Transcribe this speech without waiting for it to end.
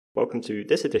Welcome to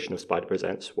this edition of SBIDER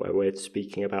Presents, where we're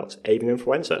speaking about avian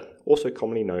influenza, also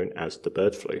commonly known as the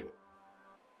bird flu.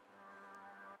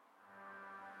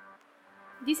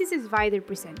 This is SBIDER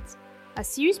Presents, a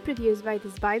series produced by the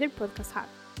SBIDER Podcast Hub.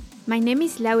 My name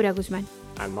is Laura Guzman.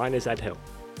 And mine is Ed Hill.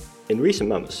 In recent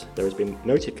months, there has been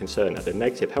noted concern at the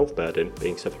negative health burden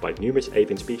being suffered by numerous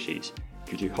avian species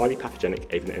due to highly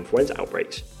pathogenic avian influenza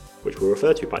outbreaks, which we'll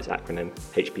refer to by its acronym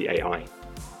HPAI.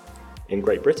 In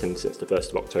Great Britain since the 1st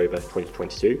of October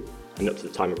 2022, and up to the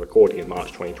time of recording in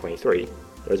March 2023, there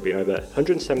has been over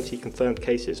 170 confirmed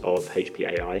cases of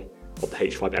HPAI of the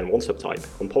H5N1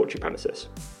 subtype on poultry premises.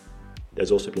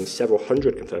 There's also been several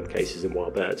hundred confirmed cases in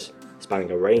wild birds,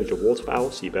 spanning a range of waterfowl,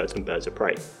 seabirds and birds of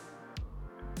prey.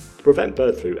 To prevent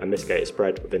bird flu and mitigate its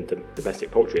spread within the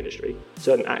domestic poultry industry,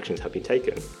 certain actions have been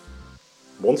taken.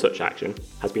 One such action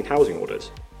has been housing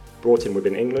orders, brought in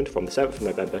within England from the 7th of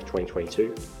November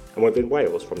 2022 and within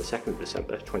Wales from the 2nd of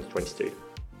December 2022.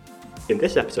 In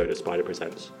this episode of SBIDER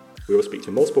Presents, we will speak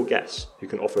to multiple guests who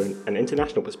can offer an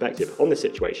international perspective on this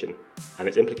situation and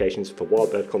its implications for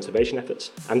wild bird conservation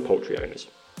efforts and poultry owners.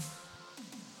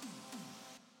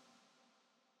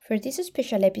 For this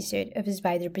special episode of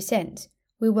SBIDER Presents,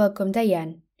 we welcome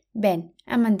Diane, Ben,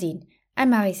 Amandine, and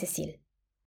Marie-Cécile.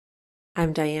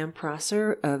 I'm Diane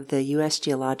Prosser of the U.S.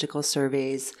 Geological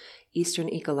Survey's Eastern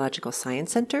Ecological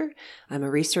Science Center. I'm a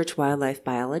research wildlife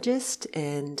biologist,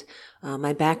 and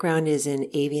my background is in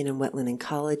avian and wetland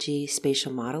ecology,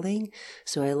 spatial modeling.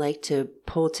 So I like to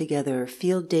pull together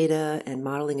field data and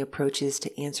modeling approaches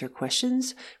to answer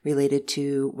questions related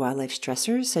to wildlife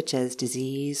stressors such as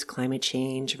disease, climate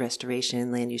change,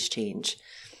 restoration, land use change.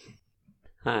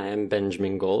 Hi, I'm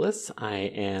Benjamin Golis. I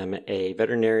am a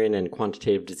veterinarian and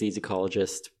quantitative disease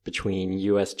ecologist between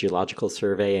U.S. Geological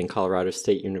Survey and Colorado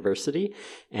State University,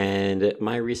 and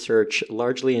my research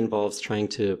largely involves trying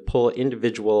to pull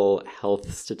individual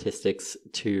health statistics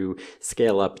to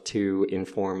scale up to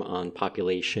inform on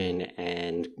population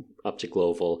and up to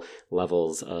global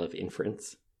levels of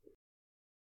inference.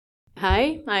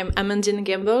 Hi, I'm Amandine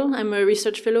Gamble. I'm a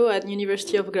research fellow at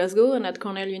University of Glasgow and at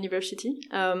Cornell University.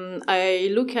 I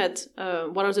look at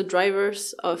what are the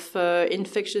drivers of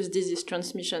infectious disease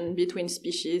transmission between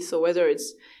species, so whether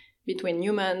it's between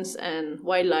humans and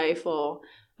wildlife or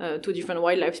two different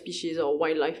wildlife species or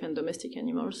wildlife and domestic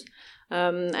animals.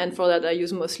 And for that I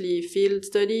use mostly field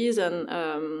studies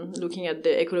and looking at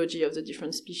the ecology of the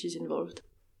different species involved.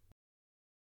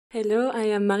 Hello, I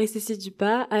am Marie-Cécile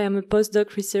Dupas. I am a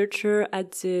postdoc researcher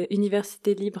at the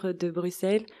Université Libre de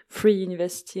Bruxelles, Free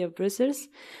University of Brussels,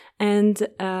 and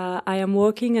I am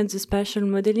working on the spatial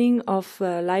modeling of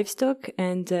livestock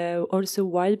and also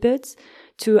wild birds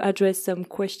to address some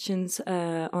questions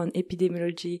on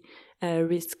epidemiology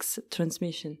risks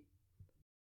transmission.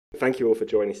 Thank you all for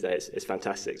joining us today. It's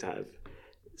fantastic to have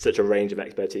such a range of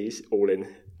expertise all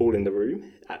in the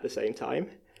room at the same time.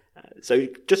 So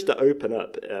just to open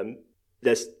up,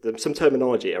 there's some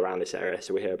terminology around this area.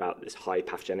 So we hear about this high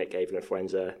pathogenic avian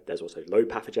influenza. There's also low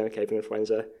pathogenic avian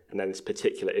influenza, and then this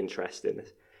particular interest in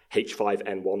this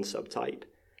H5N1 subtype.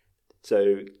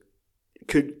 So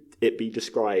could it be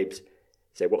described,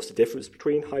 say, what's the difference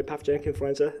between high pathogenic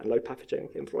influenza and low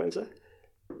pathogenic influenza?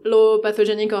 Low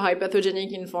pathogenic or high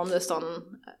pathogenic informs us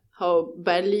on how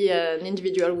badly an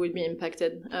individual will be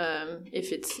impacted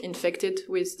if it's infected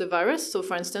with the virus. So,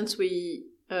 for instance, we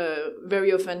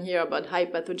very often hear about high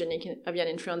pathogenic avian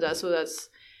influenza. So that's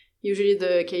usually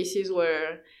the cases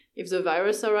where if the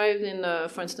virus arrived in,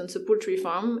 for instance, a poultry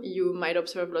farm, you might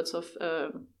observe lots of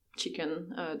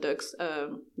chicken, ducks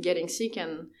getting sick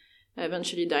and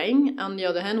eventually dying. On the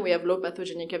other hand, we have low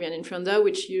pathogenic avian influenza,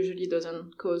 which usually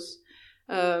doesn't cause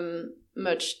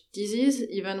much disease,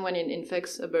 even when it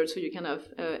infects a bird, so you can have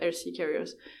healthy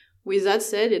carriers. With that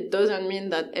said, it doesn't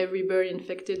mean that every bird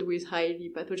infected with highly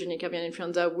pathogenic avian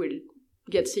influenza will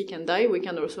get sick and die. We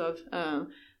can also have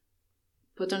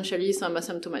potentially some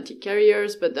asymptomatic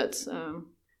carriers, but that's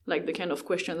like the kind of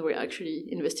question we're actually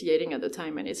investigating at the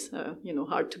time, and it's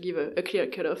hard to give a clear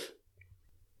cutoff.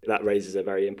 That raises a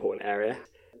very important area.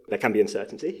 There can be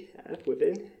uncertainty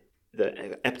within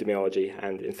the epidemiology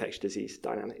and infectious disease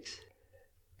dynamics.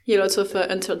 Yeah, lots of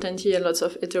uncertainty and lots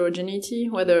of heterogeneity,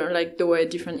 whether like the way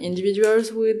different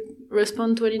individuals would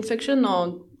respond to an infection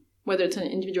or whether it's an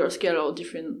individual scale or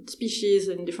different species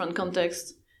in different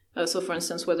contexts. So for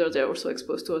instance, whether they're also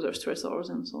exposed to other stressors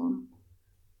and so on.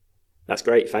 That's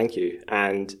great, thank you.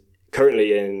 And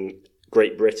currently in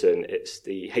Great Britain, it's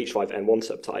the H5N1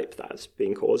 subtype that's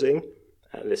been causing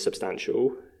this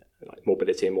substantial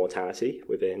morbidity and mortality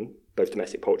within both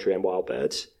domestic poultry and wild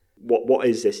birds. What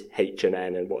is this H and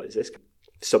N and what is this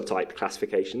subtype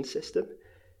classification system?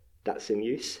 that's in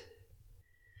use?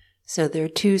 So there are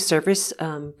two surface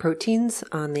proteins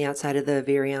on the outside of the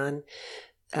virion.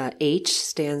 H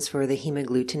stands for the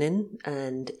hemagglutinin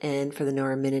and N for the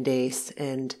neuraminidase.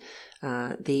 And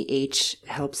the H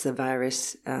helps the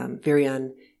virus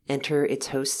virion enter its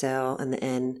host cell, and the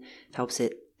N helps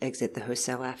it exit the host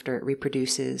cell after it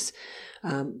reproduces.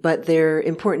 But they're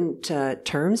important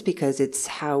terms because it's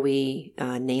how we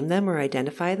name them or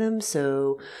identify them.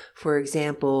 So, for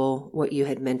example, what you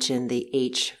had mentioned, the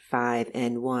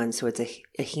H5N1, so it's a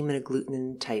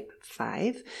hemagglutinin type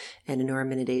 5 and a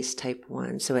neuraminidase type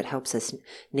 1, so it helps us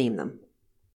name them.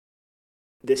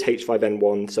 This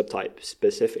H5N1 subtype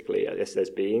specifically, I guess there's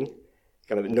been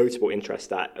kind of notable interest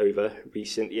that over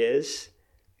recent years.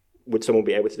 Would someone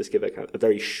be able to just give a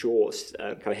very short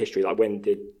kind of history, like when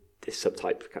did this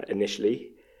subtype kind of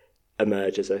initially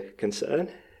emerge as a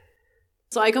concern?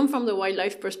 So I come from the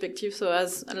wildlife perspective, so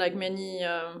as like many,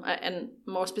 and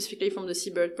more specifically from the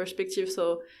seabird perspective.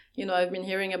 So, I've been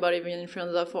hearing about avian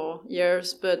influenza for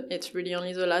years, but it's really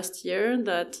only the last year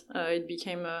that it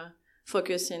became a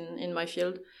focus in my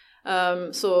field.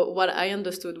 So what I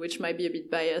understood, which might be a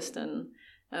bit biased and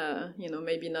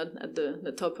maybe not at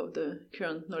the top of the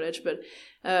current knowledge, but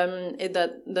is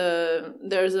that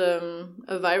there's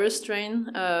a virus strain.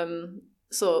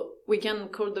 So we can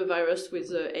code the virus with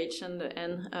the H and the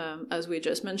N, as we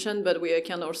just mentioned, but we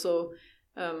can also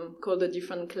call the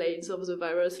different clades of the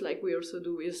virus, like we also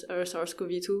do with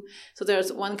SARS-CoV-2. So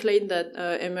there's one clade that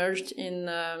emerged in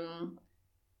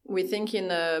we think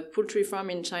in a poultry farm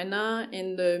in China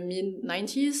in the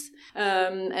mid-90s.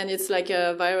 And it's like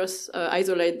a virus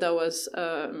isolate that was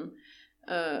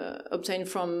obtained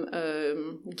from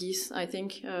geese, I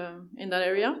think, in that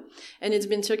area. And it's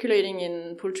been circulating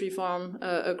in poultry farm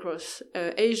across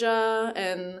Asia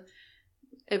and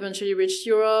eventually reached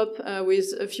Europe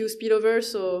with a few spillovers,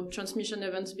 so transmission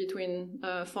events between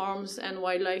farms and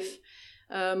wildlife.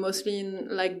 Mostly in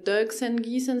like ducks and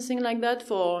geese and things like that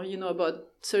for, about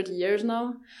 30 years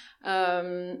now.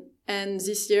 And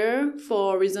this year,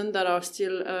 for reasons that are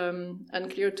still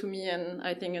unclear to me and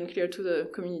I think unclear to the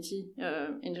community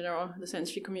in general, the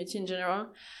scientific community in general,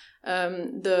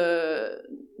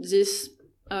 this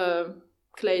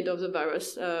clade of the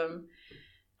virus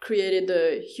created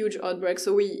a huge outbreak.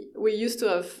 So we used to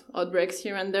have outbreaks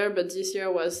here and there, but this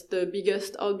year was the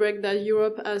biggest outbreak that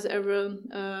Europe has ever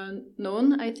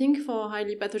known, I think, for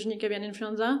highly pathogenic avian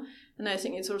influenza. And I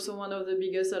think it's also one of the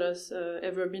biggest that has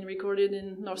ever been recorded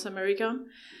in North America.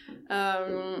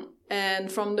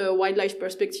 And from the wildlife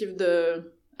perspective,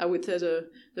 I would say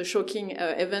the shocking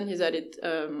event is that it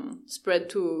spread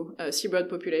to a seabird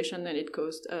population and it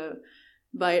caused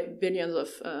by billions of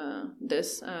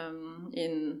deaths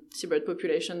in seabird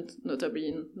populations, notably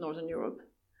in Northern Europe.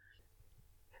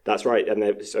 That's right.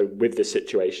 And so with the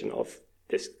situation of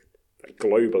this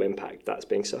global impact that's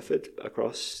being suffered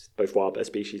across both wild bird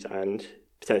species and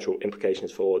potential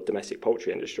implications for domestic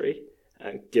poultry industry,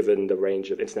 given the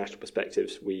range of international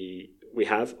perspectives we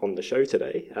have on the show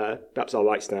today, perhaps I'd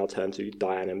like to now turn to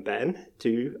Diane and Ben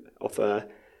to offer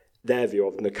their view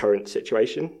of the current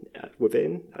situation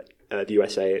within the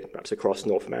USA, perhaps across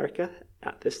North America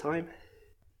at this time.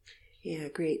 Yeah,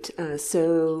 great.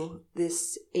 So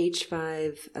this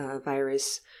H5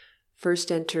 virus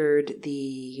first entered the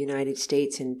United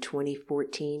States in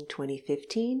 2014,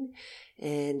 2015,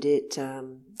 and it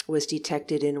was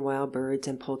detected in wild birds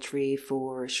and poultry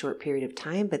for a short period of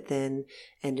time, but then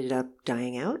ended up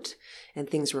dying out, and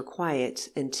things were quiet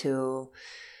until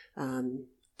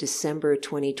December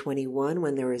 2021,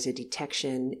 when there was a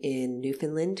detection in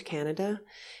Newfoundland, Canada.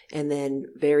 And then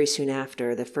very soon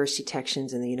after, the first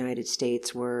detections in the United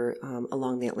States were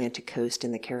along the Atlantic coast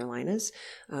in the Carolinas,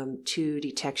 2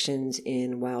 detections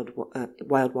in wild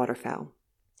waterfowl.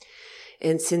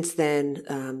 And since then,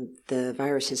 the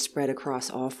virus has spread across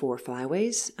all 4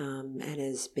 flyways and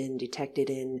has been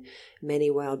detected in many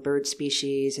wild bird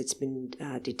species. It's been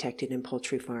detected in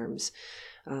poultry farms.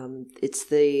 It's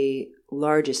the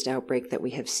largest outbreak that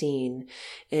we have seen,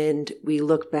 and we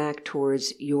look back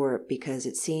towards Europe because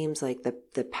it seems like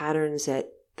the patterns that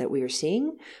we are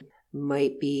seeing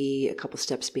might be a couple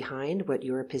steps behind what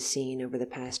Europe has seen over the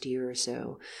past year or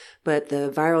so. But the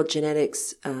viral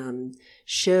genetics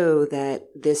show that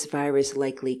this virus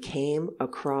likely came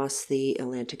across the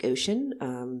Atlantic Ocean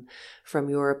from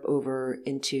Europe over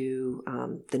into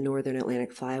the northern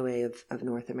Atlantic flyway of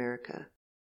North America.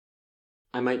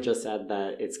 I might just add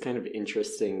that it's kind of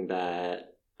interesting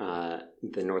that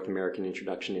the North American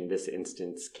introduction in this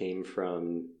instance came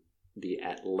from the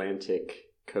Atlantic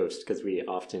coast, because we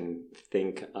often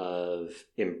think of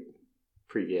in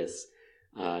previous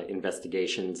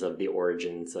investigations of the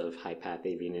origins of high-path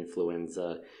avian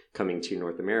influenza coming to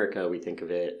North America, we think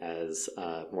of it as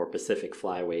more Pacific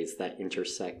flyways that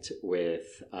intersect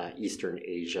with Eastern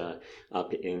Asia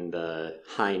up in the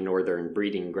high northern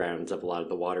breeding grounds of a lot of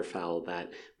the waterfowl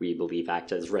that we believe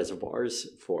act as reservoirs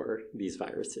for these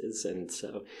viruses. And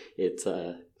so it's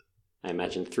I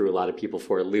imagine threw a lot of people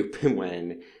for a loop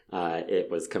when it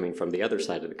was coming from the other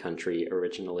side of the country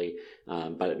originally,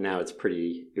 but now it's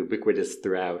pretty ubiquitous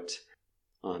throughout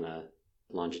on a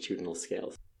longitudinal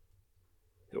scale.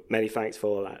 Many thanks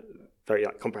for that very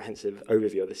comprehensive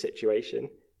overview of the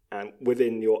situation. And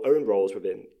within your own roles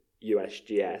within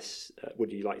USGS,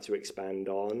 would you like to expand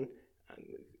on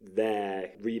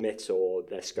their remit or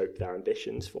their scope, their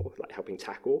ambitions for helping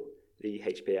tackle the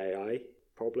HPAI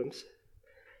problems?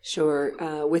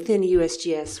 Sure. Within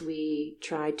USGS, we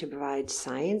tried to provide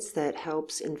science that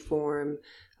helps inform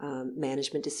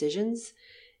management decisions.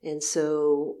 And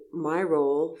so my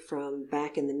role from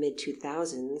back in the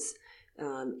mid-2000s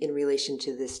in relation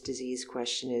to this disease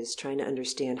question is trying to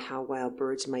understand how wild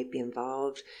birds might be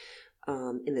involved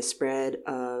in the spread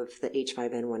of the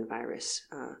H5N1 virus.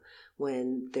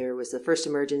 When there was the first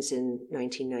emergence in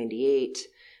 1998,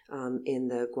 in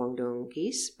the Guangdong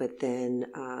geese, but then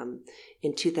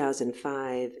in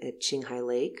 2005 at Qinghai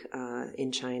Lake in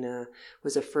China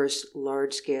was the first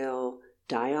large-scale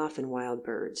die-off in wild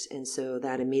birds. And so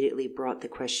that immediately brought the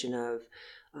question of,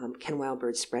 can wild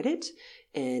birds spread it?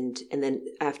 And then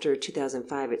after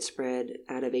 2005, it spread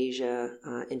out of Asia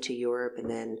into Europe and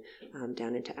then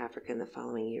down into Africa in the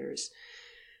following years.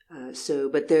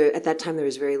 But at that time, there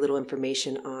was very little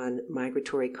information on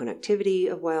migratory connectivity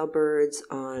of wild birds,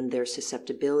 on their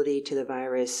susceptibility to the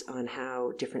virus, on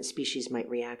how different species might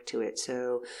react to it.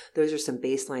 So those are some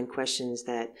baseline questions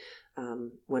that,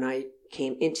 when I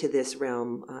came into this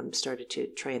realm, started to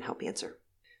try and help answer.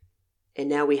 And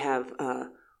now we have a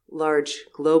large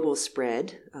global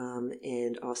spread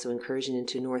and also incursion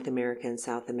into North America and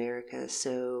South America.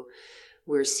 So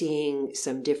we're seeing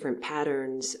some different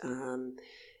patterns.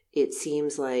 It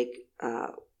seems like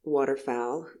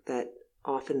waterfowl that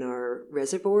often are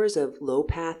reservoirs of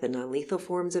low-path and non-lethal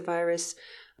forms of virus,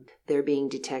 they're being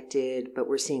detected, but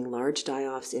we're seeing large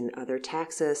die-offs in other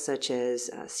taxa, such as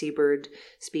seabird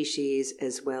species,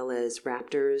 as well as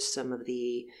raptors, some of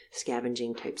the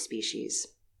scavenging type species.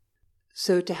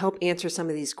 So to help answer some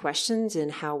of these questions and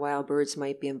how wild birds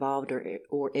might be involved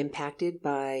or impacted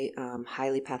by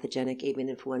highly pathogenic avian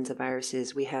influenza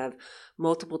viruses, we have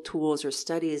multiple tools or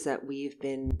studies that we've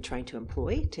been trying to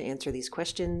employ to answer these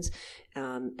questions,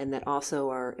 and that also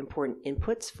are important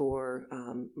inputs for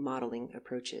modeling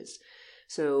approaches.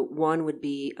 So one would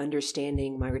be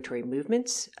understanding migratory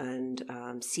movements and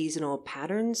seasonal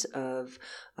patterns of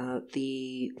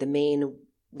the main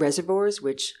reservoirs,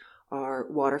 which are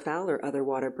waterfowl or other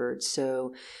water birds.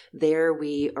 So there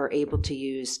we are able to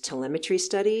use telemetry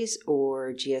studies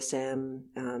or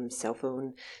GSM cell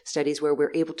phone studies where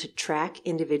we're able to track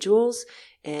individuals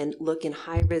and look in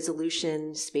high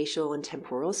resolution spatial and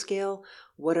temporal scale.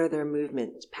 What are their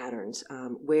movement patterns?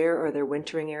 Where are their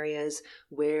wintering areas?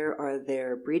 Where are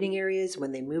their breeding areas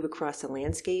when they move across the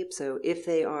landscape? So if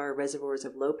they are reservoirs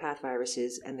of low-path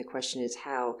viruses, and the question is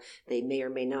how they may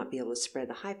or may not be able to spread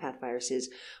the high-path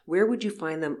viruses, where would you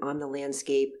find them on the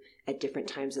landscape at different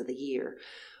times of the year?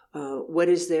 What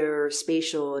is their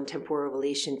spatial and temporal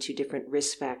relation to different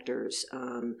risk factors,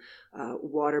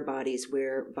 water bodies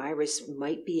where virus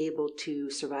might be able to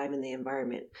survive in the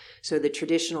environment? So the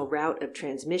traditional route of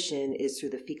transmission is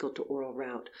through the fecal to oral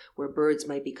route, where birds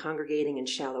might be congregating in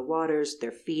shallow waters,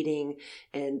 they're feeding,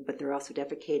 but they're also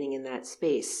defecating in that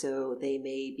space, so they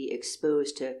may be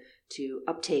exposed to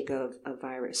uptake of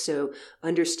virus. So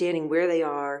understanding where they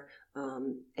are,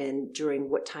 and during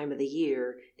what time of the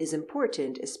year is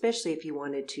important, especially if you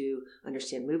wanted to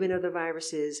understand movement of the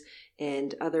viruses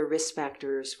and other risk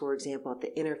factors, for example, at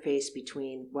the interface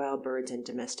between wild birds and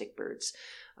domestic birds,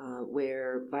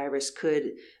 where virus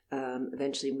could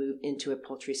eventually move into a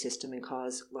poultry system and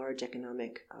cause large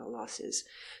economic losses.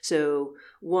 So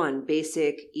one,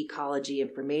 basic ecology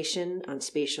information on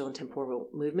spatial and temporal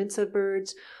movements of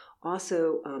birds.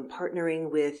 Also,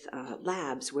 partnering with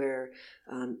labs where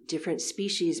different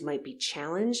species might be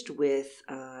challenged with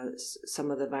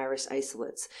some of the virus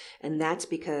isolates. And that's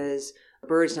because a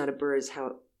bird's not a bird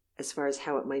as far as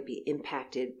how it might be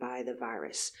impacted by the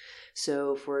virus.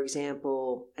 So, for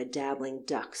example, a dabbling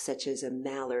duck, such as a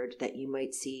mallard that you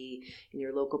might see in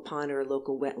your local pond or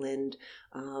local wetland,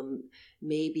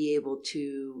 may be able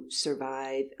to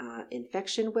survive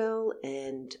infection well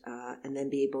and then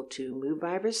be able to move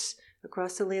virus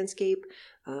across the landscape.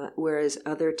 whereas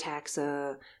other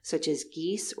taxa, such as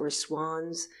geese or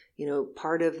swans,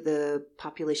 part of the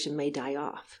population may die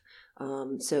off.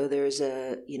 So there's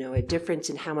a difference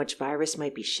in how much virus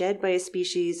might be shed by a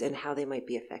species and how they might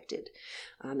be affected.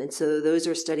 And so those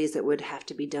are studies that would have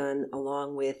to be done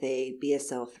along with a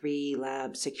BSL-3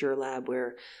 lab, secure lab,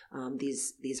 where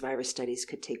these virus studies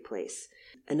could take place.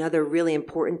 Another really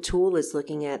important tool is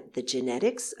looking at the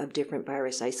genetics of different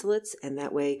virus isolates, and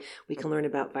that way we can learn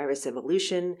about virus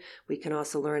evolution. We can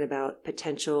also learn about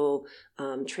potential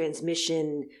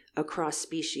transmission across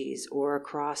species or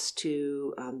across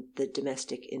to the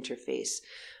domestic interface.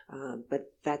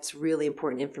 But that's really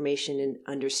important information in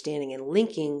understanding and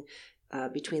linking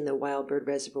between the wild bird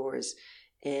reservoirs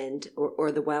and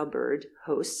or the wild bird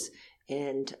hosts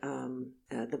and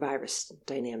the virus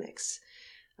dynamics.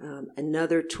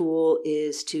 Another tool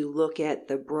is to look at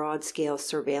the broad scale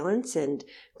surveillance, and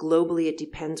globally it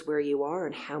depends where you are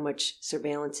and how much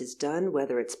surveillance is done,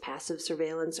 whether it's passive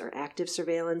surveillance or active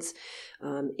surveillance.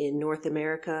 In North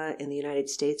America and the United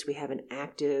States, we have an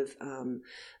active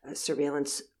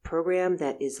surveillance program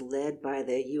that is led by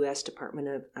the U.S. Department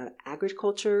of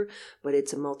Agriculture, but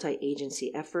it's a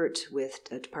multi-agency effort with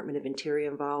the Department of Interior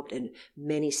involved and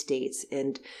many states.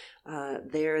 And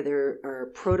there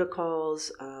are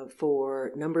protocols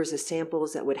for numbers of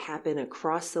samples that would happen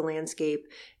across the landscape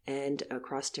and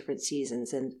across different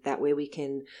seasons. And that way we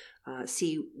can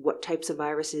see what types of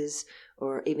viruses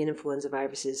or avian influenza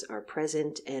viruses are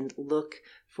present and look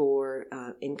for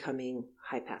incoming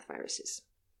high-path viruses.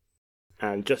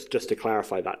 And just to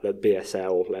clarify that, the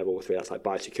BSL level 3, that's like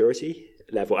biosecurity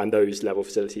level, and those level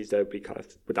facilities, there would be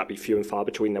would that be few and far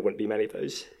between? There wouldn't be many of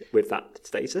those with that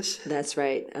status? That's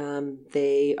right.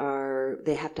 They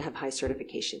have to have high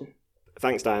certification.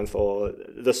 Thanks, Diane, for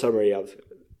the summary of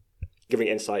giving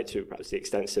insight to perhaps the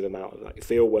extensive amount of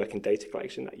field work and data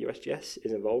collection that USGS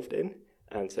is involved in.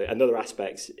 And so another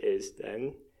aspect is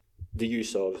then the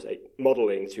use of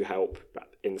modelling to help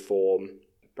inform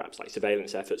perhaps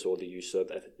surveillance efforts, or the use of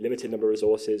a limited number of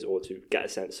resources, or to get a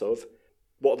sense of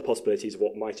what are the possibilities of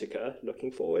what might occur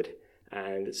looking forward.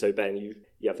 And so, Ben, you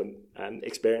have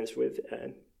experience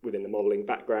within the modelling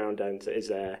background, and is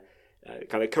there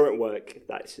kind of current work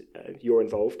that you're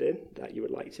involved in that you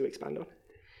would like to expand on?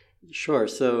 Sure.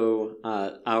 So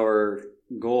our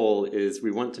goal is we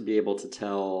want to be able to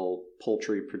tell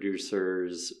poultry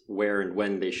producers where and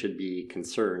when they should be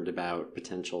concerned about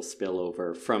potential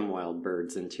spillover from wild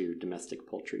birds into domestic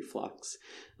poultry flocks,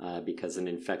 because an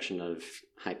infection of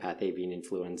high-path avian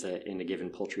influenza in a given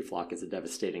poultry flock is a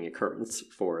devastating occurrence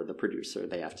for the producer.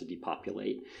 They have to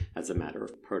depopulate as a matter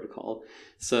of protocol.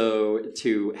 So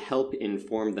to help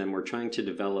inform them, we're trying to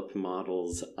develop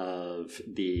models of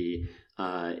the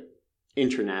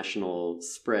international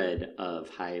spread of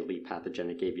highly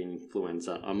pathogenic avian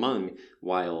influenza among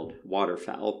wild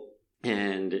waterfowl.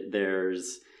 And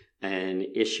there's an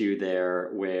issue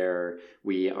there where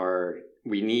we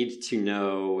need to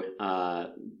know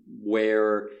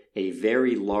where a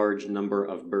very large number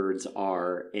of birds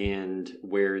are and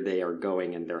where they are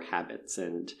going and their habits.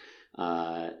 And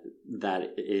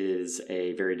that is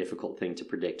a very difficult thing to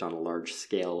predict on a large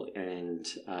scale. And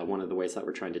one of the ways that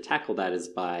we're trying to tackle that is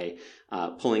by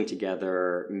pulling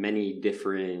together many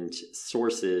different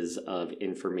sources of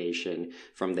information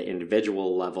from the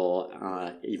individual level,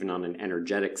 even on an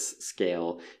energetics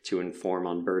scale, to inform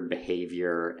on bird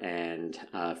behavior and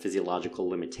physiological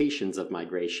limitations of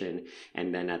migration.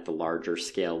 And then at the larger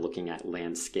scale, looking at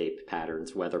landscape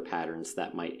patterns, weather patterns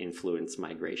that might influence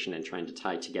migration, and trying to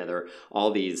tie together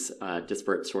all these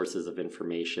disparate sources of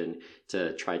information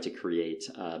to try to create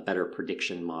better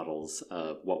prediction models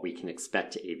of what we can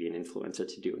expect avian influenza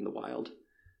to do in the wild.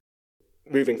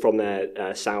 Moving from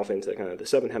there south into kind of the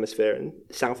southern hemisphere and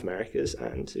South Americas,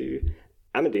 and to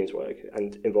Amandine's work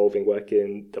and involving work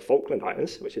in the Falkland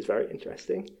Islands, which is very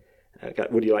interesting.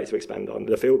 Would you like to expand on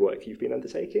the field work you've been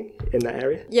undertaking in that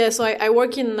area? Yeah, so I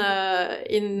work in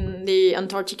the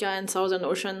Antarctica and Southern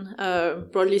Ocean,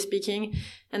 broadly speaking,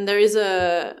 and there is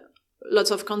lots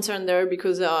of concern there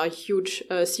because there are huge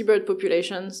seabird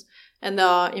populations, and there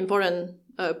are important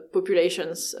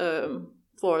populations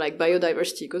for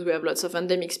biodiversity, because we have lots of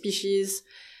endemic species,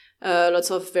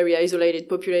 lots of very isolated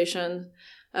populations.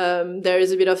 There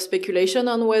is a bit of speculation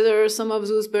on whether some of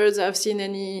those birds have seen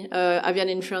any avian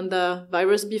influenza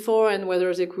virus before, and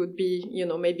whether they could be,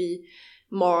 maybe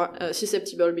more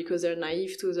susceptible because they're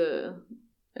naive to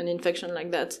an infection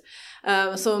like that.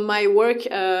 So my work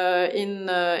in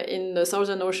the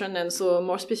Southern Ocean, and so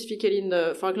more specifically in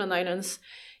the Falkland Islands,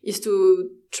 is to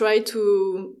try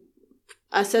to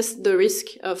assess the risk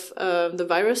of the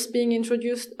virus being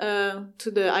introduced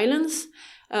to the islands.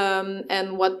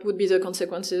 and what would be the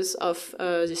consequences of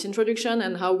this introduction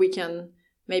and how we can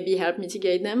maybe help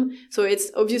mitigate them. So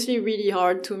it's obviously really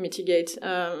hard to mitigate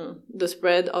the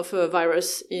spread of a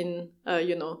virus in,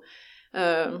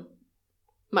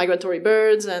 migratory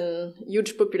birds and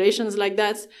huge populations like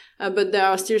that. But there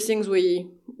are still things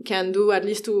we can do, at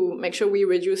least to make sure we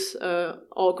reduce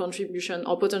our contribution,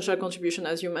 our potential contribution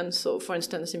as humans. So, for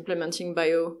instance, implementing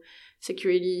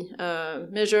biosecurity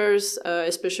measures,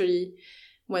 especially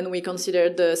when we consider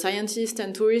the scientists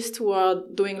and tourists who are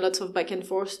doing lots of back and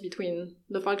forth between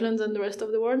the Falklands and the rest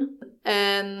of the world.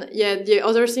 And the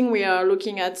other thing we are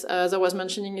looking at, as I was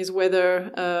mentioning, is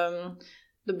whether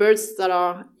the birds that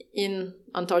are in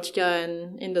Antarctica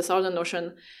and in the Southern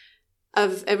Ocean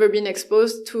have ever been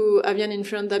exposed to avian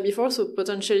influenza before, so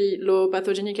potentially low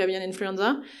pathogenic avian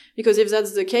influenza. Because if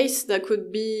that's the case, that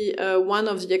could be one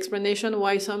of the explanations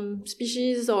why some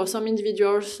species or some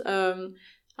individuals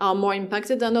are more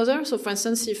impacted than others. So, for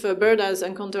instance, if a bird has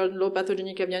encountered low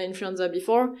pathogenic avian influenza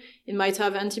before, it might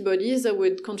have antibodies that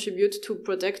would contribute to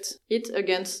protect it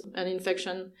against an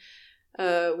infection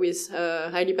with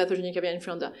highly pathogenic avian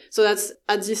influenza. So that's,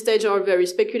 at this stage, all very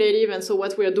speculative. And so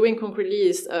what we are doing concretely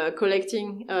is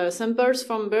collecting samples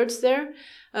from birds there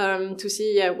to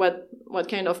see what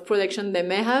kind of protection they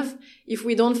may have. If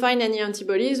we don't find any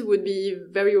antibodies, we'd be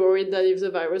very worried that if the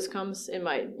virus comes, it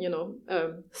might,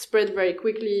 spread very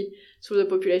quickly through the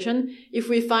population. If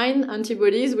we find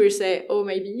antibodies, we'll say, oh,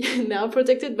 maybe they are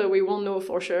protected, but we won't know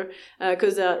for sure,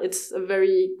 because it's a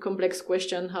very complex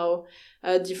question how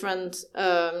different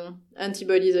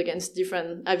antibodies against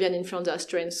different avian influenza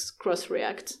strains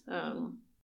cross-react.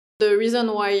 The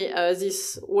reason why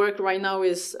this work right now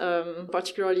is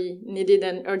particularly needed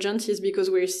and urgent is because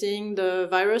we're seeing the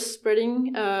virus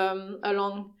spreading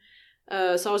along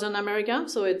Southern America.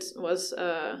 So it was,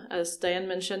 as Diane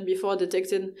mentioned before,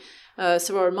 detected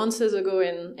several months ago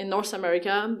in North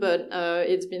America, but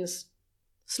it's been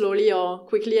slowly or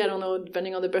quickly, I don't know,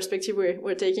 depending on the perspective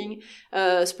we're taking,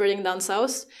 spreading down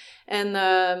south. And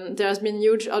there has been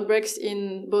huge outbreaks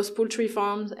in both poultry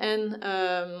farms and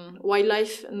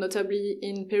wildlife, notably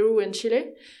in Peru and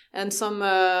Chile. And some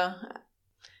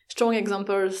strong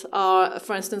examples are,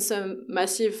 for instance, a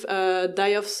massive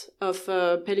die-offs of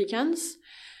pelicans,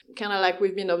 kind of like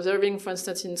we've been observing, for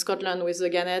instance, in Scotland with the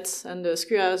gannets and the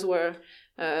skuas, where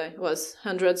it was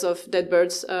hundreds of dead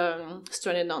birds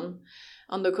stranded on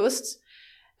the coast.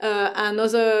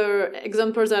 Another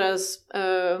example that has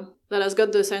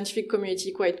got the scientific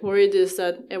community quite worried is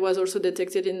that it was also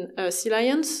detected in sea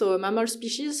lions, so a mammal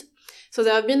species. So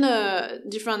there have been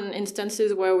different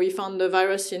instances where we found the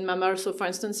virus in mammals. So, for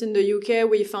instance, in the UK,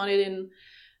 we found it in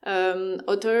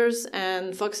otters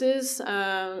and foxes.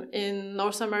 In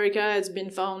North America, it's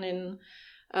been found in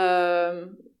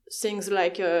things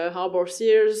like harbor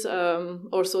seals,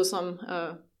 also some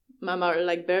mammal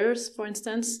like bears, for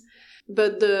instance.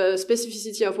 But the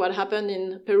specificity of what happened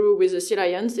in Peru with the sea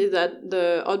lions is that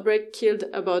the outbreak killed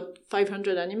about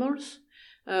 500 animals,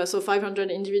 so 500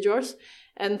 individuals.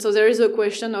 And so there is a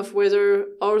question of whether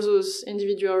all those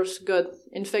individuals got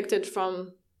infected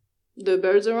from the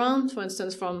birds around, for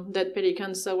instance, from dead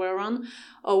pelicans that were around,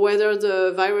 or whether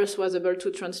the virus was able to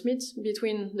transmit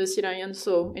between the sea lions,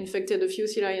 so infected a few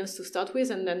sea lions to start with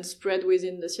and then spread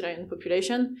within the sea lion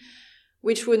population,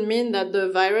 which would mean that the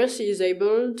virus is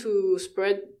able to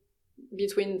spread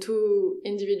between two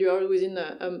individuals within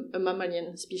a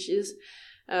mammalian species,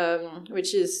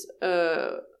 which is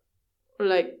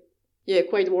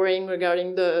quite worrying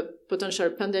regarding the potential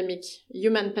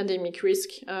human pandemic risk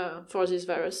for this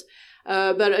virus.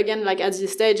 But again, like at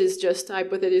this stage, it's just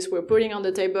hypothesis we're putting on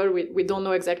the table. We don't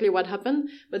know exactly what happened,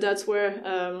 but that's where,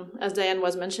 as Diane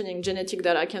was mentioning, genetic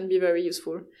data can be very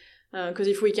useful. Because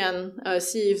if we can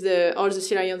see if all the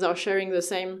sea lions are sharing the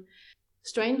same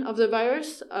strain of the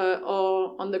virus,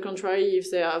 or on the contrary, if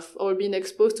they have all been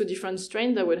exposed to different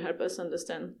strains, that would help us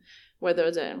understand whether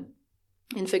they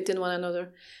infected one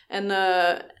another. And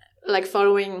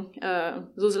following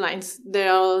those lines,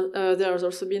 there's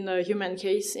also been a human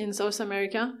case in South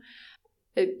America.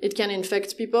 It can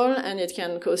infect people and it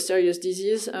can cause serious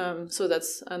disease. So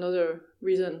that's another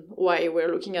reason why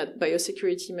we're looking at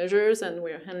biosecurity measures and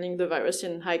we're handling the virus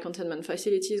in high containment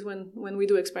facilities when we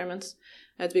do experiments.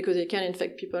 That's because it can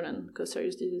infect people and cause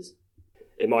serious disease.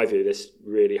 In my view, this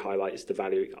really highlights the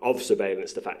value of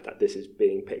surveillance, the fact that this is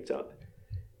being picked up.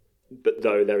 But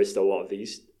though there is still a lot of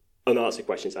these unanswered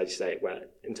questions, as you say, where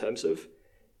in terms of,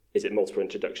 is it multiple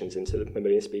introductions into the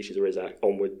mammalian species, or is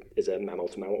there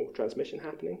mammal-to-mammal transmission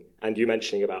happening? And you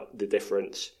mentioning about the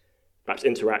different, perhaps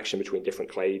interaction between different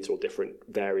clades or different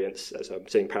variants, as I'm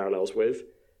seeing parallels with.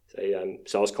 say,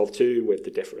 SARS-CoV-2 with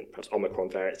the different perhaps Omicron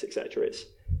variants, etc. Its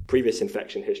previous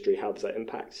infection history, how does that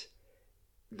impact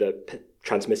the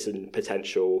transmission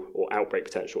potential or outbreak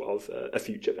potential of a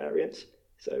future variant?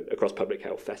 So across public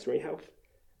health, veterinary health,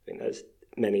 I think there's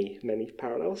many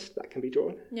parallels that can be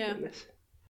drawn in this.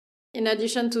 In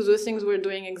addition to those things, we're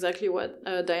doing exactly what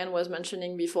Diane was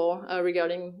mentioning before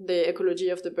regarding the ecology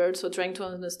of the bird. So trying to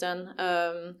understand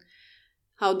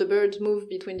how the birds move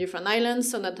between different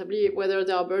islands, so notably whether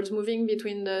there are birds moving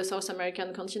between the South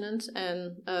American continent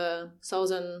and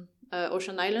southern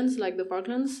ocean islands like the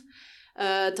Falklands.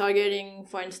 Targeting,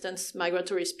 for instance,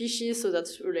 migratory species, so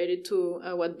that's related to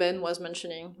what Ben was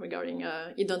mentioning regarding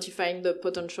identifying the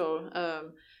potential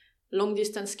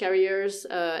long-distance carriers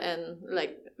and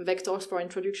like vectors for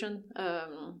introduction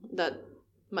that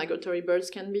migratory birds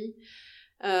can be.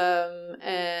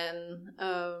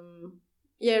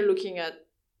 Looking at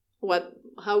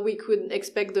how we could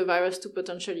expect the virus to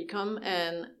potentially come,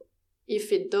 and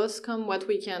if it does come, what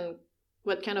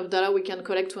kind of data we can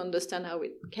collect to understand how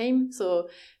it came. So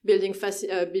building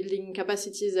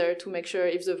capacities there to make sure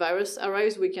if the virus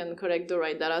arrives, we can collect the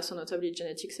right data, so notably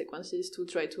genetic sequences to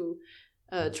try to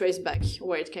trace back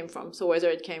where it came from. So whether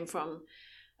it came from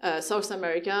South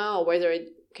America or whether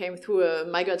it came through a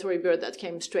migratory bird that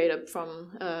came straight up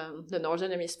from the Northern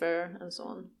Hemisphere and so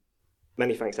on.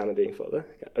 Many thanks, Amandine, for the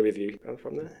overview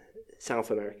from the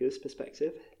South America's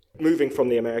perspective. Moving from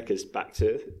the Americas back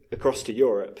across to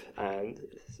Europe, and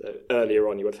so earlier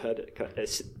on you would have heard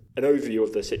an overview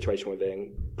of the situation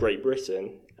within Great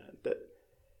Britain, but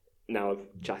now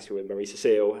chatting with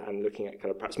Marie-Cécile and looking at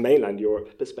kind of perhaps mainland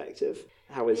Europe perspective,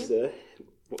 how is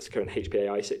what's the current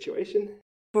HPAI situation?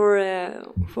 For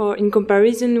in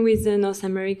comparison with North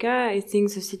America, I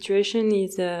think the situation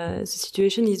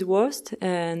is worse,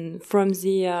 and from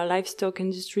the livestock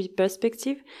industry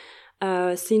perspective.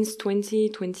 Since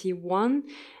 2021,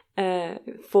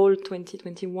 fall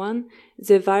 2021,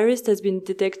 the virus has been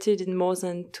detected in more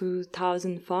than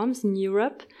 2,000 farms in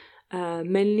Europe,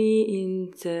 mainly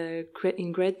in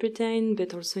Great Britain,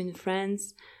 but also in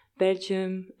France,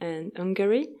 Belgium, and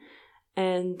Hungary.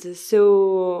 And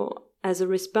so, as a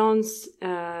response,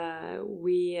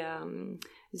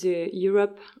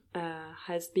 Europe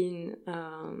has been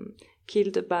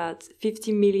killed about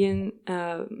 50 million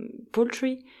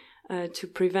poultry. To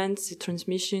prevent the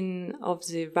transmission of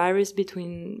the virus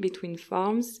between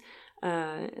farms,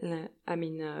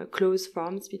 close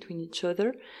farms between each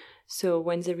other. So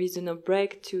when there is an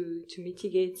outbreak, to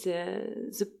mitigate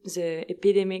the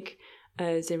epidemic,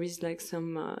 there is like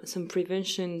some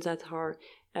prevention that are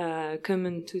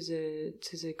common to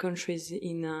the countries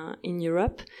in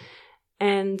Europe.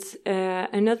 And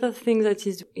another thing that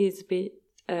is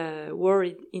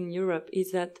worried in Europe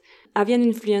is that avian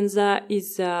influenza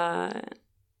is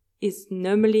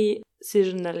normally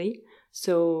seasonally,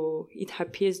 so it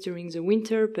appears during the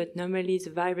winter, but normally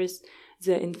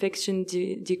the infection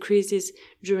decreases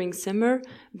during summer.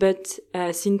 But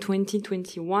since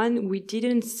 2021, we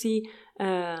didn't see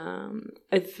a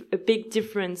big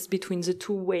difference between the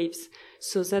two waves,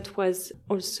 so that was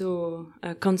also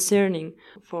concerning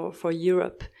for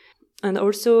Europe. And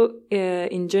also,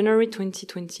 in January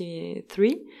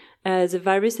 2023, the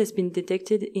virus has been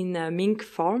detected in a mink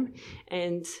farm,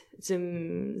 and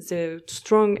the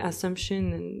strong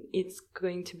assumption, and it's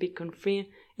going to be confirmed,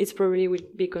 it probably will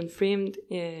be confirmed,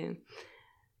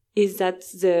 is that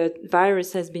the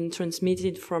virus has been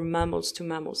transmitted from mammals to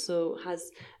mammals. So,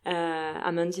 as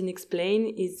Amandine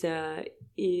explained, it's a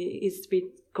bit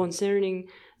concerning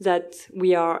that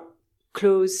we are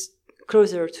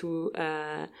closer to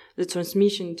the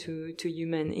transmission to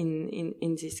human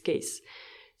in this case.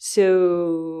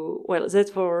 So, well, that's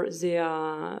for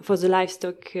the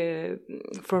livestock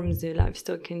from the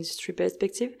livestock industry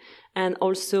perspective, and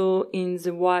also in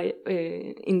the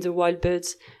wild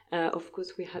birds. Of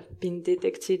course, we have been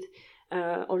detected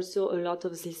also a lot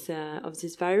of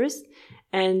this virus,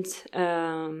 and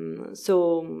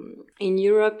so in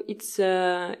Europe, it's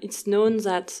known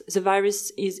that the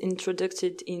virus is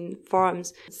introduced in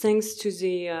farms thanks to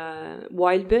the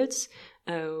wild birds,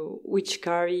 which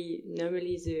carry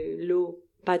normally the low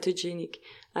pathogenic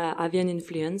avian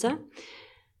influenza.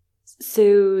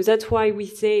 So that's why we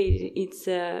say it's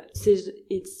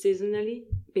seasonally,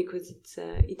 because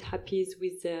it happens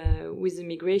with the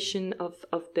migration of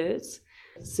birds.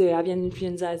 The avian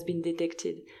influenza has been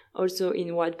detected also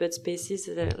in wild bird species.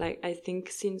 Like I think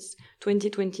since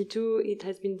 2022, it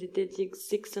has been detected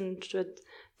 600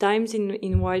 times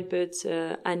in wild birds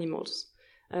animals.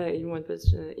 In wild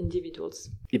birds individuals.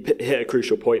 You hit a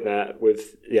crucial point there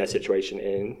with situation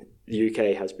in the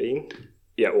UK has been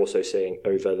also seeing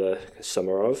over the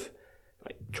summer of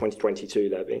 2022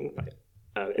 there being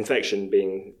infection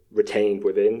being retained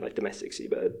within domestic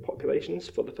seabird populations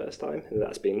for the first time, and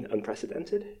that's been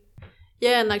unprecedented.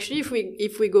 Yeah, and actually,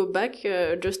 if we go back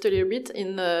just a little bit,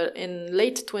 in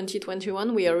late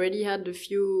 2021, we already had a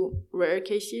few rare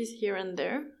cases here and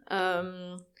there.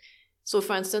 So,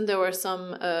 for instance, there were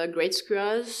some great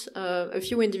skuas, a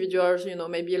few individuals,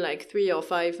 maybe 3 or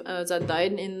 5 that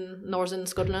died in northern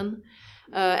Scotland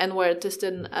and were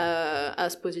tested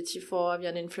as positive for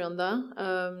avian influenza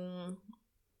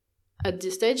at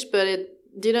this stage, but it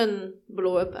didn't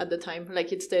blow up at the time.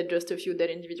 It stayed just a few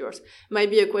dead individuals. Might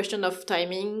be a question of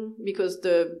timing because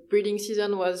the breeding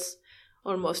season was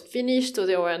almost finished, so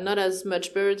there were not as many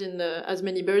birds in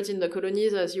the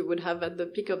colonies as you would have at the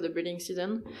peak of the breeding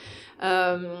season.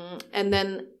 And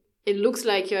then it looks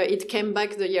like it came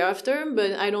back the year after,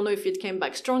 but I don't know if it came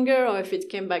back stronger or if it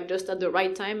came back just at the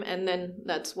right time, and then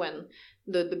that's when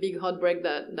the big outbreak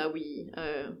that we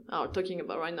are talking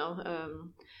about right now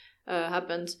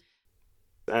happened.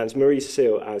 And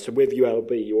Marie-Cécile, so with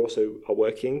ULB, you also are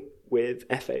working with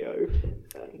FAO.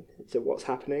 So what's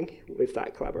happening with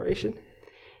that collaboration?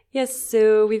 Yes,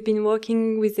 so we've been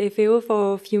working with FAO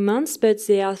for a few months, but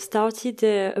they have started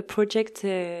a project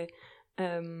 1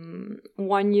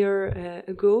 year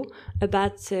ago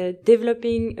about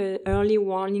developing an early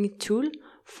warning tool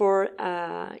for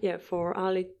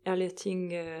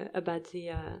alerting about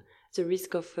the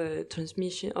risk of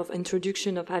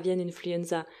introduction of avian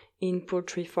influenza in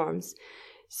poultry farms.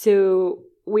 So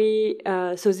they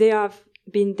have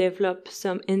been developed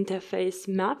some interface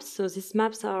maps. So these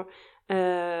maps are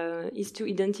is to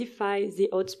identify the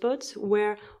hotspots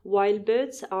where wild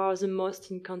birds are the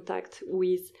most in contact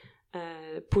with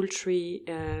poultry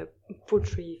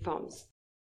farms.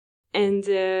 And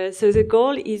so the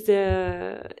goal is,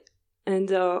 our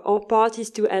part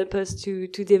is to help us to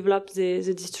develop the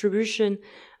distribution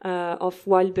of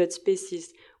wild bird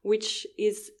species, which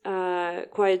is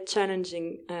quite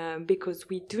challenging because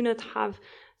we do not have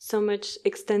so much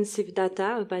extensive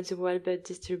data about the wild bird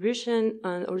distribution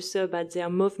and also about their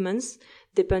movements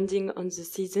depending on the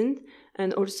season.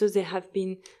 And also there have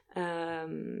been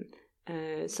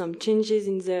some changes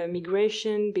in the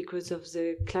migration because of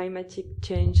the climatic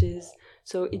changes.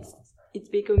 So it's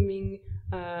becoming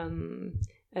a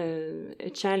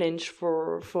challenge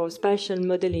for spatial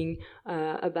modeling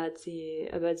about the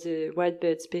wild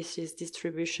bird species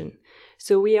distribution.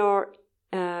 So we are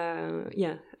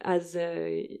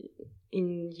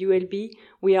in ULB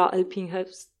we are helping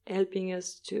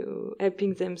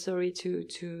them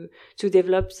to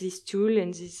develop this tool,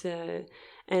 and this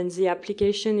and the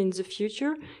application in the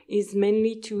future is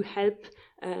mainly to help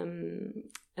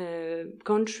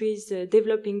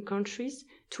developing countries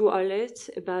to alert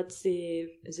about the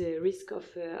risk of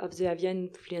the avian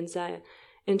influenza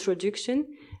introduction,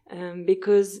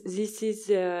 because this is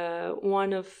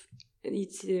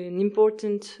it's an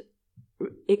important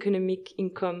economic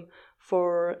income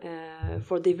for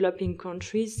developing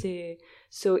countries.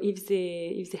 So if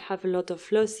they have a lot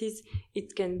of losses,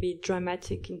 it can be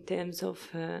dramatic in terms of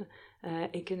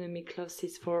economic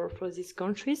losses for these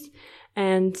countries.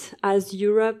 And as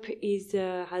Europe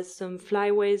has some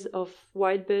flyways of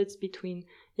wild birds between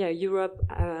Europe,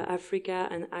 Africa,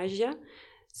 and Asia.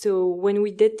 So when we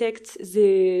detect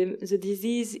the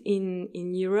disease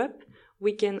in Europe,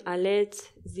 we can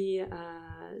alert the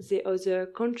other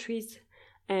countries,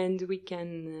 and we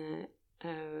can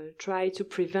try to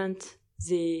prevent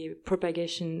the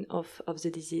propagation of the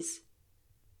disease.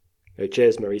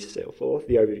 Cheers, Marie-Cécile, for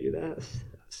the overview there.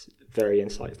 That's very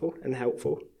insightful and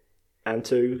helpful. And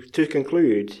to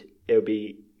conclude, it would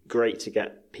be great to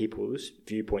get people's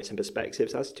viewpoints and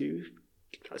perspectives as to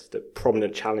the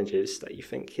prominent challenges that you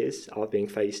think are being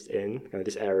faced in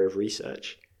this area of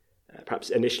research. Perhaps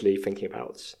initially thinking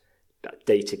about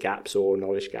data gaps or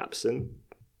knowledge gaps, and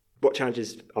what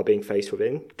challenges are being faced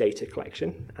within data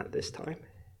collection at this time.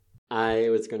 I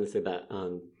was going to say that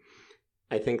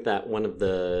I think that one of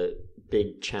the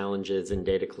big challenges in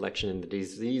data collection in the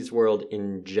disease world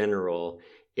in general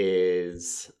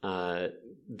is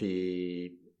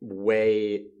the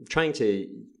way trying to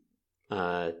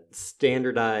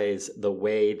standardize the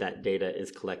way that data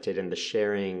is collected and the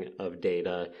sharing of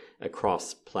data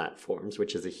across platforms,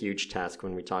 which is a huge task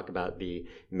when we talk about the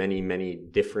many, many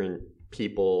different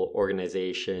people,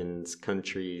 organizations,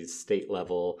 countries, state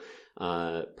level,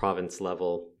 province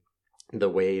level, the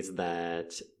ways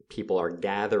that people are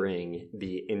gathering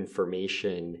the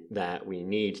information that we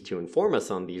need to inform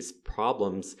us on these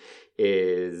problems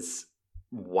is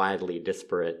widely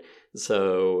disparate.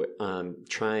 So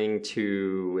trying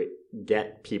to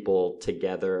get people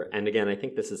together, and again, I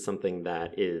think this is something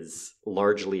that is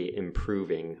largely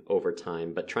improving over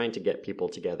time, but trying to get people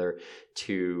together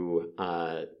to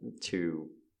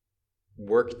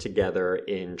work together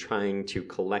in trying to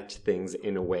collect things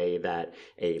in a way that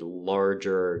a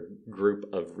larger group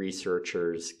of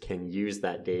researchers can use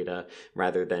that data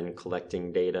rather than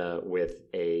collecting data with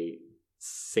a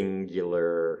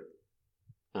singular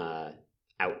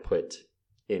output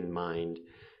in mind,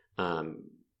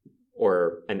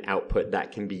 or an output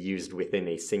that can be used within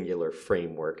a singular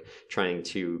framework. Trying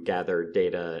to gather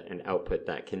data and output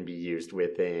that can be used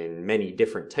within many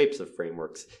different types of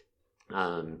frameworks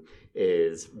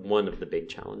is one of the big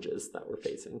challenges that we're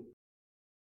facing.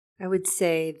 I would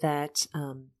say that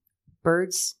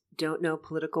birds don't know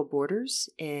political borders,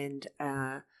 and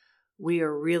we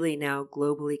are really now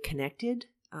globally connected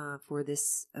for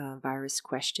this virus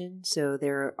question. So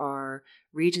there are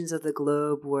regions of the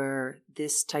globe where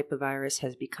this type of virus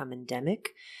has become endemic,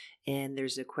 and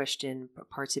there's a question,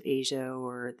 parts of Asia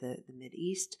or the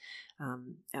Mideast,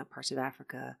 parts of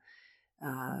Africa,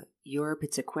 Europe,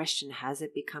 it's a question, has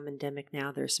it become endemic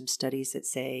now? There are some studies that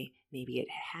say maybe it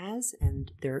has,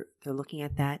 and they're looking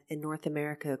at that. In North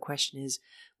America, the question is,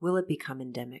 will it become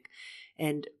endemic?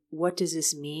 And what does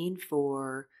this mean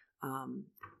for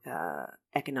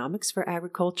economics for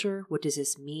agriculture? What does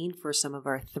this mean for some of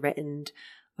our threatened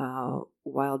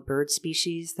wild bird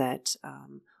species that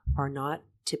are not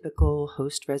typical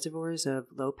host reservoirs of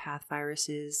low-path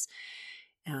viruses?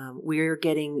 We're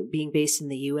being based in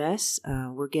the U.S.,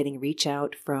 we're getting reach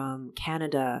out from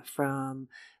Canada, from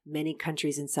many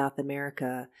countries in South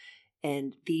America,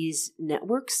 and these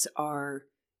networks are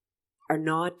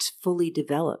not fully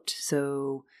developed.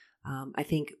 So I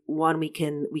think, one, we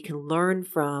can learn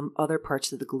from other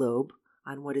parts of the globe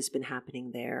on what has been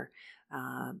happening there.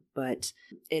 But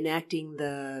enacting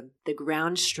the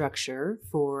ground structure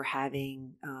for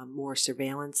having more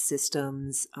surveillance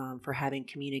systems, for having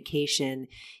communication,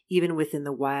 even within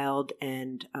the wild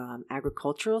and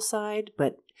agricultural side,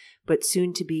 but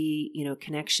soon to be,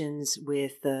 connections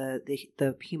with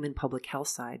the human public health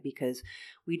side, because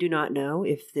we do not know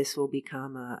if this will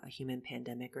become a human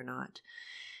pandemic or not.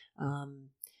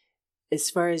 As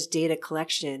far as data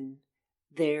collection,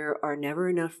 there are never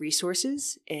enough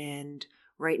resources, and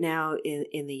right now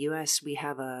in the U.S. we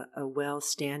have a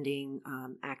well-standing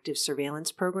active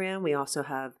surveillance program. We also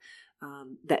have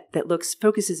that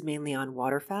focuses mainly on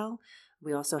waterfowl.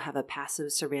 We also have a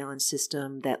passive surveillance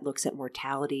system that looks at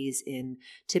mortalities in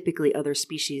typically other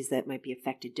species that might be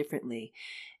affected differently.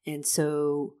 And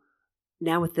so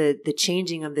now with the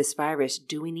changing of this virus,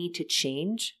 do we need to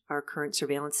change our current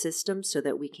surveillance system so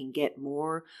that we can get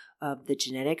more of the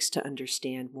genetics to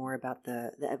understand more about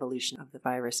the evolution of the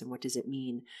virus and what does it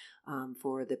mean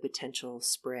for the potential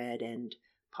spread and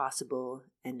possible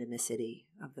endemicity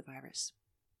of the virus?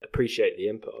 Appreciate the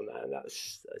input on that, and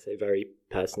that's a very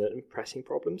pertinent and pressing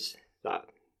problems that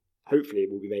hopefully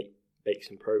we'll make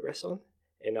some progress on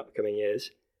in upcoming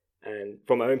years. And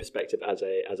from my own perspective as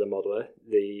a modeler,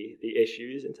 the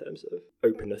issues in terms of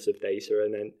openness of data,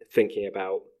 and then thinking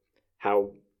about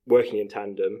how working in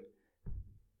tandem,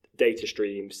 data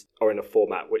streams are in a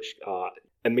format which are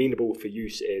amenable for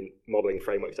use in modeling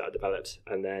frameworks that are developed,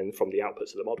 and then from the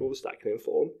outputs of the models that can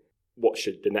inform what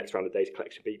should the next round of data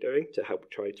collection be doing to help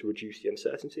try to reduce the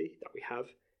uncertainty that we have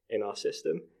in our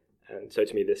system. And so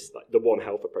to me, this the One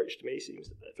Health approach to me seems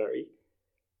a very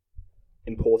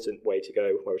important way to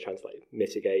go, where we're trying to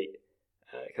mitigate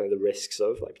kind of the risks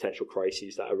of potential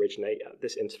crises that originate at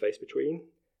this interface between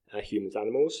humans,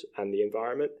 animals, and the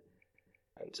environment.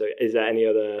 And so, is there any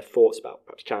other thoughts about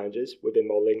perhaps challenges within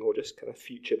modelling or just kind of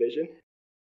future vision?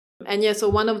 And yeah, so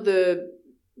one of the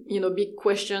big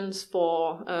questions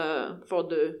for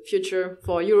the future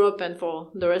for Europe and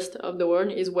for the rest of the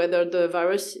world is whether the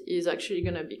virus is actually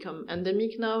going to become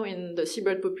endemic now in the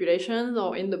seabird populations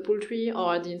or in the poultry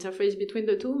or at the interface between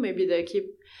the two. Maybe they keep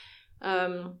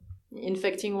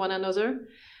infecting one another.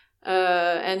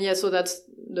 And yeah, so that's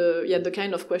the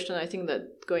kind of question I think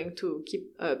that's going to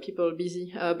keep people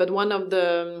busy. But one of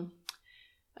the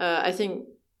I think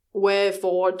way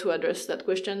forward to address that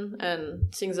question and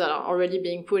things that are already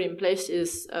being put in place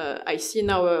is I see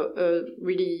now a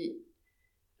really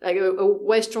a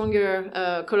way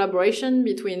stronger collaboration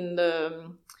between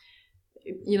the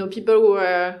people who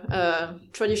are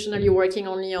traditionally working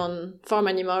only on farm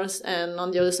animals, and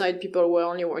on the other side people who are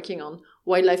only working on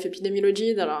wildlife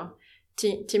epidemiology that are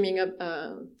teaming up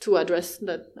to address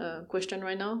that question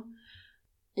right now.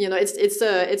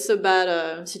 It's a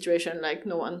bad situation.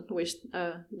 No one wished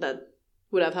that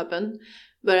would have happened,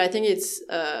 But I think it's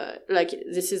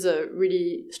this is a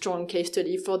really strong case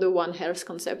study for the One Health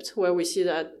concept, where we see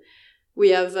that we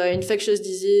have infectious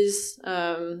disease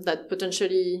that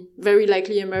potentially very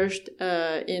likely emerged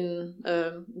in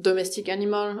a domestic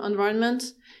animal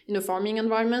environment, in a farming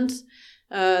environment,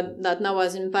 that now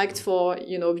has impact for,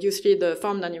 obviously the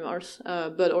farmed animals,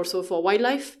 but also for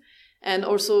wildlife, and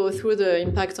also through the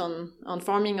impact on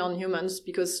farming on humans,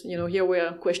 because, here we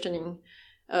are questioning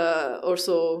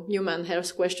also human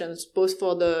health questions, both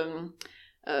for the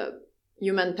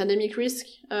human pandemic risk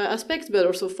aspect, but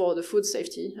also for the food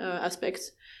safety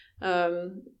aspect.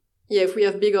 If we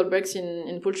have big outbreaks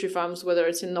in poultry farms, whether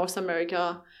it's in North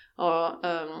America or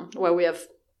where we have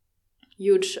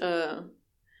huge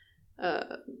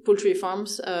poultry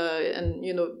farms,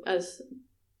 and as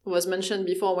was mentioned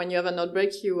before, when you have an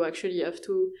outbreak, you actually have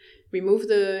to remove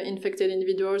the infected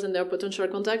individuals and their potential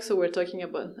contacts. So we're talking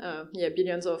about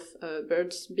billions of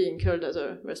birds being killed as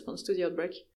a response to the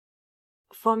outbreak.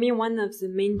 For me, one of the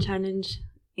main challenges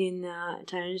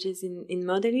in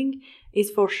modeling is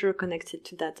for sure connected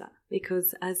to data,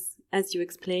 because as you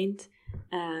explained,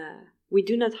 we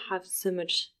do not have so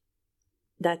much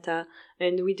data,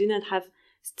 and we do not have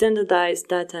standardized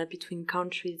data between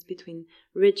countries, between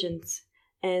regions,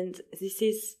 and this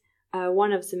is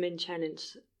one of the main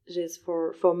challenges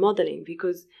for modeling,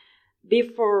 because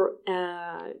before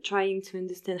trying to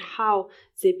understand how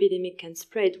the epidemic can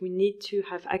spread, we need to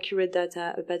have accurate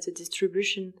data about the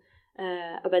distribution,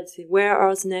 about where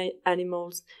are the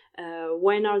animals,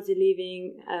 when are they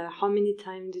living, how many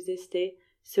times do they stay.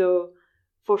 So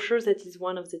for sure that is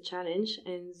one of the challenge,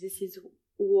 and this is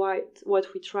what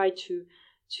we try to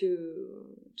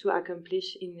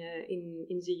accomplish in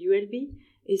the ULB,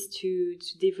 is to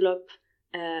develop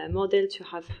a model to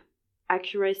have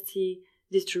accuracy,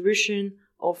 distribution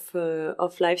of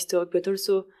livestock, but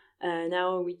also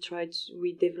now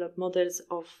we develop models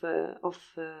of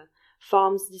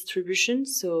farms distribution,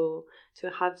 so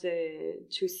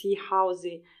to see how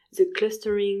the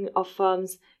clustering of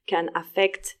farms can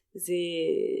affect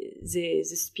the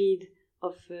speed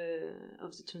of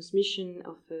the transmission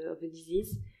of a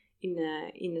disease in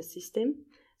a system.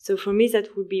 So for me,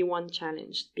 that would be one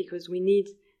challenge, because we need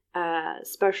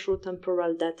spatial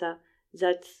temporal data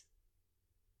that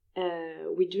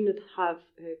we do not have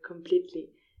completely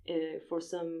for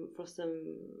some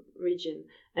region,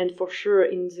 and for sure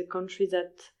in the country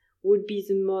that would be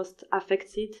the most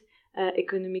affected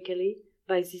economically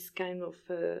by this kind of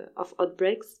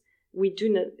outbreaks, we do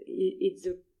not.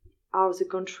 Are the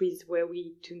countries where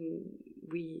we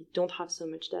don't have so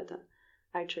much data,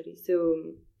 actually.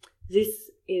 So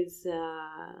this is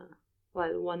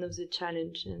one of the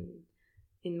challenge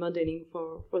in modeling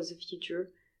for the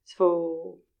future.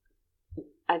 So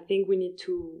I think we need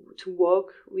to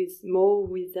work with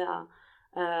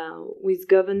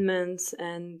governments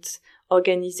and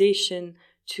organization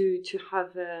to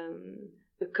have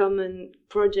a common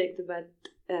project about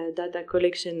data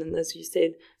collection, and as you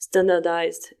said,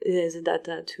 standardized the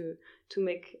data to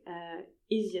make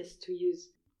easiest to use.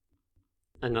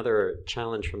 Another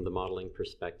challenge from the modeling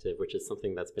perspective, which is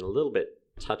something that's been a little bit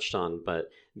touched on, but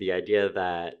the idea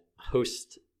that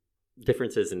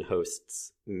differences in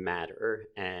hosts matter,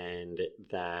 and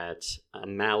that a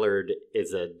mallard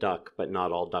is a duck, but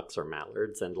not all ducks are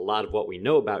mallards. And a lot of what we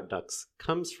know about ducks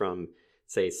comes from,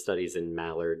 say, studies in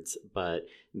mallards, but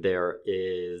there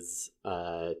is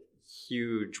a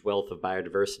huge wealth of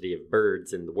biodiversity of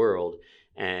birds in the world,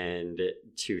 and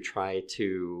to try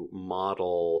to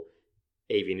model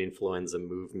avian influenza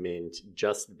movement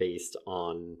just based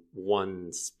on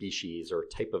one species or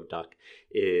type of duck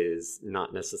is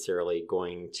not necessarily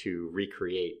going to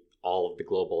recreate all of the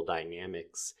global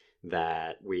dynamics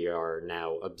that we are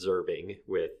now observing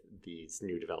with these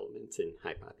new developments in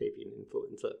high-path avian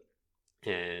influenza.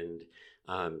 And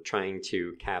trying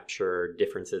to capture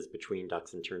differences between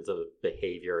ducks in terms of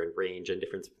behavior and range, and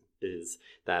differences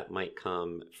that might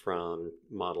come from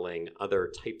modeling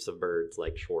other types of birds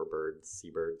like shorebirds,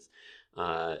 seabirds,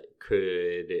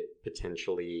 could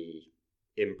potentially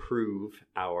improve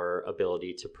our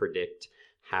ability to predict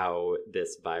how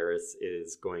this virus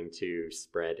is going to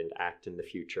spread and act in the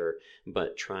future,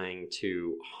 but trying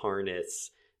to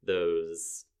harness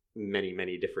those many,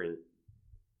 many different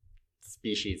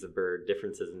species of bird,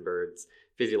 differences in birds,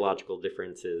 physiological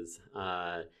differences,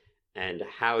 and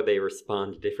how they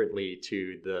respond differently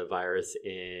to the virus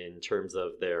in terms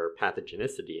of their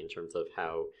pathogenicity, in terms of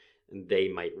how they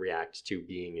might react to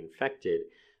being infected,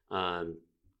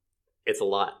 it's a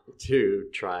lot to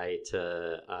try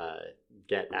to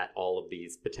get at all of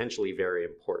these potentially very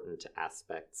important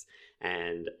aspects.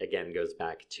 And again, goes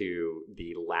back to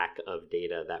the lack of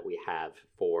data that we have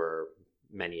for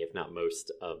many, if not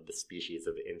most, of the species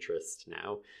of interest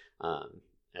now,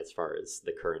 as far as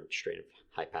the current strain of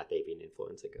high-path avian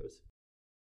influenza goes.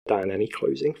 Dan, any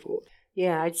closing thoughts?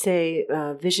 Yeah, I'd say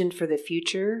vision for the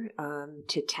future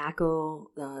to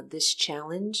tackle this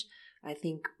challenge. I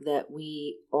think that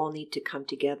we all need to come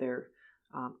together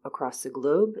across the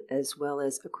globe as well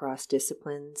as across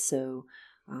disciplines. So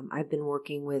I've been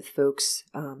working with folks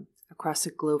across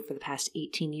the globe for the past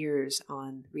 18 years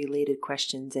on related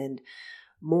questions, and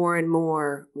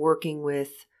more working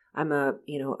with, I'm a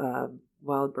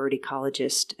wild bird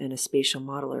ecologist and a spatial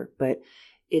modeler, but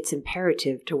it's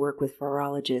imperative to work with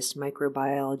virologists,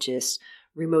 microbiologists,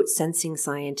 remote sensing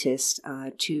scientists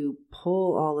to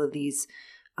pull all of these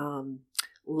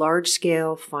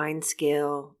large-scale,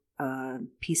 fine-scale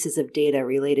pieces of data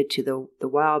related to the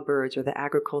wild birds or the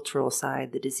agricultural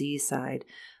side, the disease side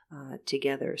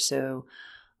together. So,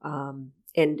 and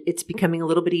it's becoming a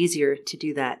little bit easier to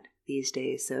do that these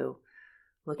days. So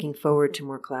looking forward to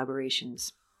more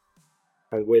collaborations.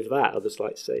 And with that, I'd just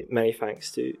like to say many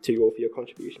thanks to you all for your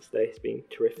contributions today. It's been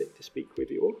terrific to speak with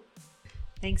you all.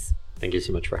 Thanks. Thank you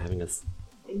so much for having us.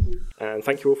 Thank you. And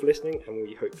thank you all for listening, and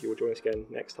we hope you will join us again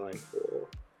next time for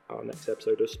our next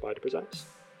episode of SBIDER Presents.